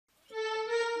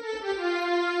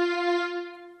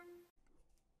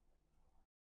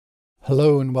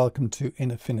Hello and welcome to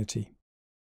Affinity.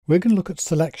 We're going to look at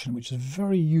selection, which is a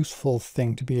very useful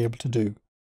thing to be able to do,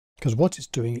 because what it's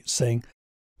doing, it's saying,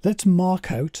 let's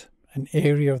mark out an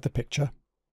area of the picture,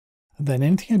 and then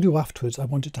anything I do afterwards, I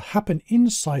want it to happen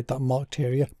inside that marked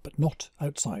area, but not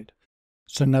outside.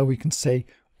 So now we can say,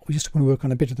 we just want to work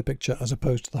on a bit of the picture as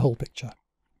opposed to the whole picture.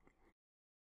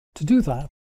 To do that,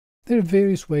 there are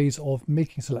various ways of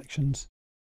making selections,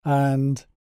 and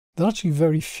there are actually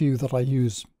very few that I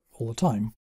use all the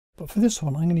time. But for this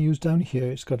one, I'm going to use down here,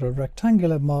 it's got a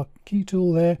rectangular marquee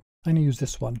tool there. I'm going to use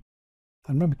this one.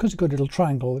 And remember, because it's got a little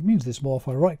triangle, it means there's more. If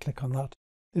I right click on that,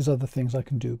 there's other things I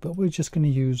can do. But we're just going to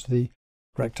use the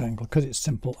rectangle because it's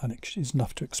simple and it's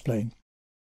enough to explain.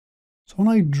 So when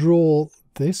I draw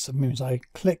this, it means I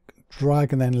click,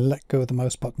 drag, and then let go of the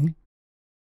mouse button.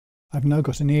 I've now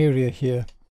got an area here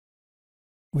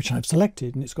which I've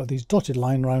selected, and it's got these dotted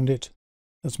line around it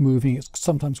that's moving. It's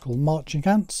sometimes called marching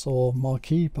ants or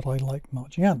marquee, but I like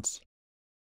marching ants.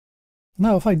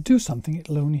 Now if I do something,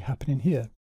 it'll only happen in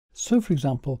here. So for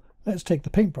example, let's take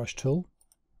the paintbrush tool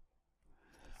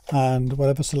and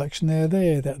whatever selection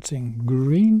there, that's in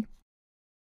green.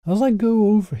 As I go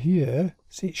over here,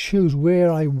 see, it shows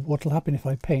what will happen if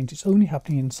I paint. It's only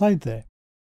happening inside there.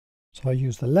 So I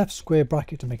use the left square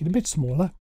bracket to make it a bit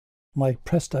smaller. And I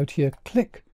pressed out here,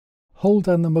 click, hold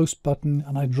down the mouse button,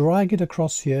 and I drag it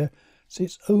across here, so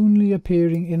it's only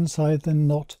appearing inside and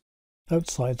not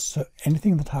outside. So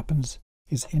anything that happens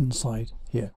is inside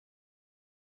here.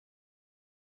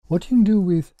 What you can do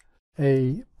with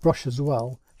a brush as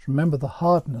well, remember the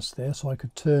hardness there, so I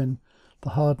could turn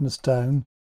the hardness down,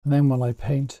 and then when I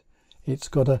paint, it's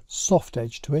got a soft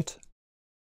edge to it.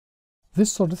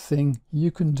 This sort of thing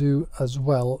you can do as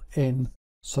well in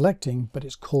selecting, but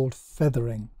it's called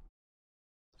feathering.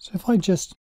 So if I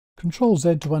just Control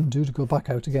Z to undo to go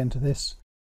back out again to this,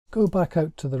 go back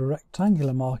out to the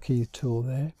rectangular marquee tool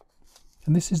there,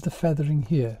 and this is the feathering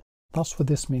here. That's what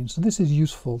this means. So this is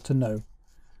useful to know.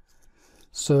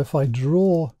 So if I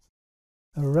draw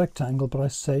a rectangle, but I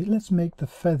say, let's make the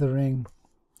feathering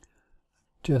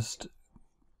just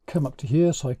come up to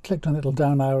here. So I clicked on the little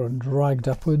down arrow and dragged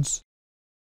upwards.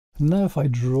 And now if I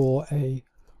draw a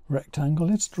rectangle,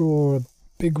 let's draw a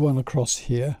big one across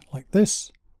here like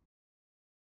this.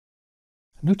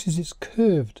 Notice it's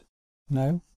curved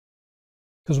now,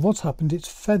 because what's happened, it's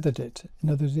feathered it. In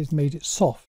other words, it's made it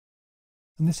soft.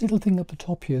 And this little thing up the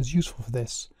top here is useful for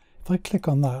this. If I click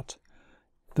on that,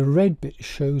 the red bit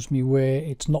shows me where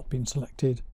it's not been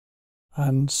selected.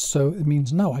 And so it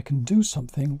means now I can do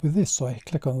something with this. So I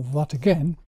click on that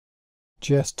again,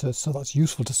 so that's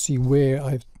useful to see where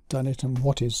I've done it and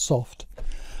what is soft.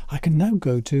 I can now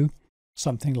go to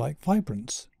something like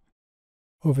vibrance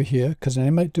over here, because then I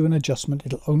might do an adjustment.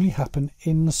 It'll only happen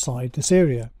inside this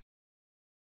area.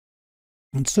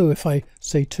 And so if I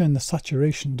say turn the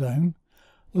saturation down,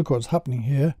 look what's happening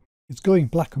here. It's going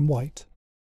black and white,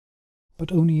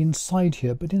 but only inside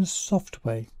here, but in a soft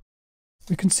way.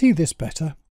 We can see this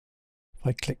better. If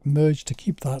I click merge to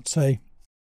keep that, say,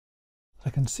 I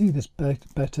can see this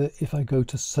better if I go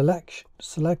to select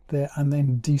there and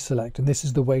then deselect. And this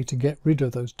is the way to get rid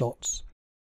of those dots.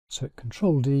 So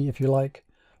Control D if you like,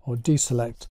 or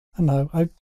deselect. And now I've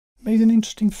made an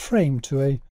interesting frame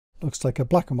to looks like a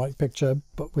black and white picture,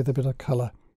 but with a bit of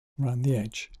colour around the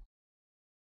edge.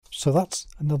 So that's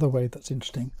another way that's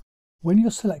interesting. When you're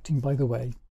selecting, by the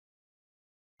way,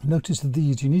 notice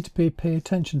these, you need to pay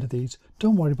attention to these.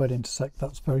 Don't worry about intersect,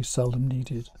 that's very seldom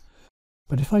needed.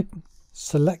 But if I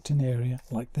select an area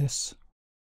like this,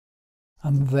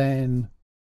 and then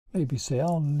maybe say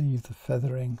I'll leave the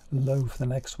feathering low for the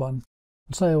next one,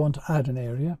 and say I want to add an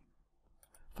area.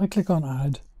 If I click on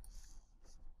add,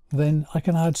 then I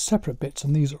can add separate bits,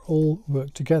 and these are all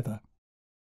work together.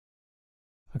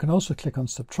 I can also click on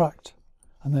subtract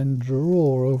and then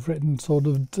draw over it and sort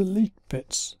of delete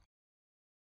bits,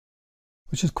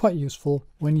 which is quite useful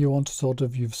when you want to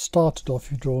you've started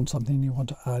off, you've drawn something and you want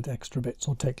to add extra bits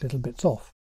or take little bits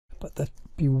off. But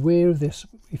beware of this.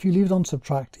 If you leave it on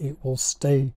subtract, it will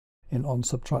stay in on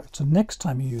subtract. So next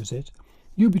time you use it,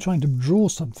 you'll be trying to draw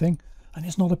something and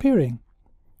it's not appearing.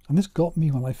 And this got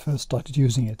me when I first started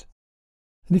using it.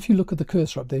 And if you look at the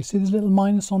cursor up there, see there's a little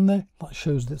minus on there? That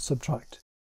shows that it's subtract.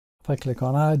 If I click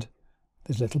on add,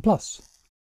 there's a little plus.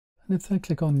 And if I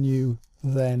click on new,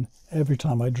 then every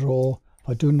time I draw, if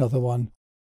I do another one,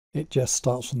 it just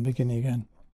starts from the beginning again.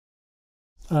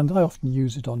 And I often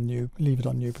use it on new, leave it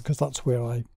on new, because that's where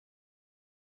I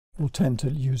will tend to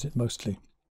use it mostly.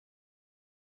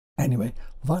 Anyway,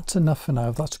 that's enough for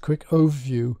now. That's a quick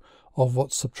overview of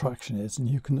what subtraction is,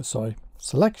 and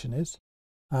selection is,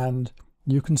 and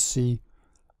you can see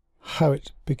how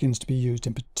it begins to be used.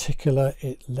 In particular,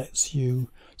 it lets you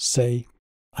say,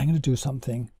 I'm going to do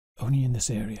something only in this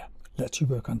area. Lets you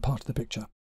work on part of the picture.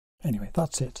 Anyway,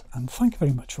 that's it, and thank you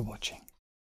very much for watching.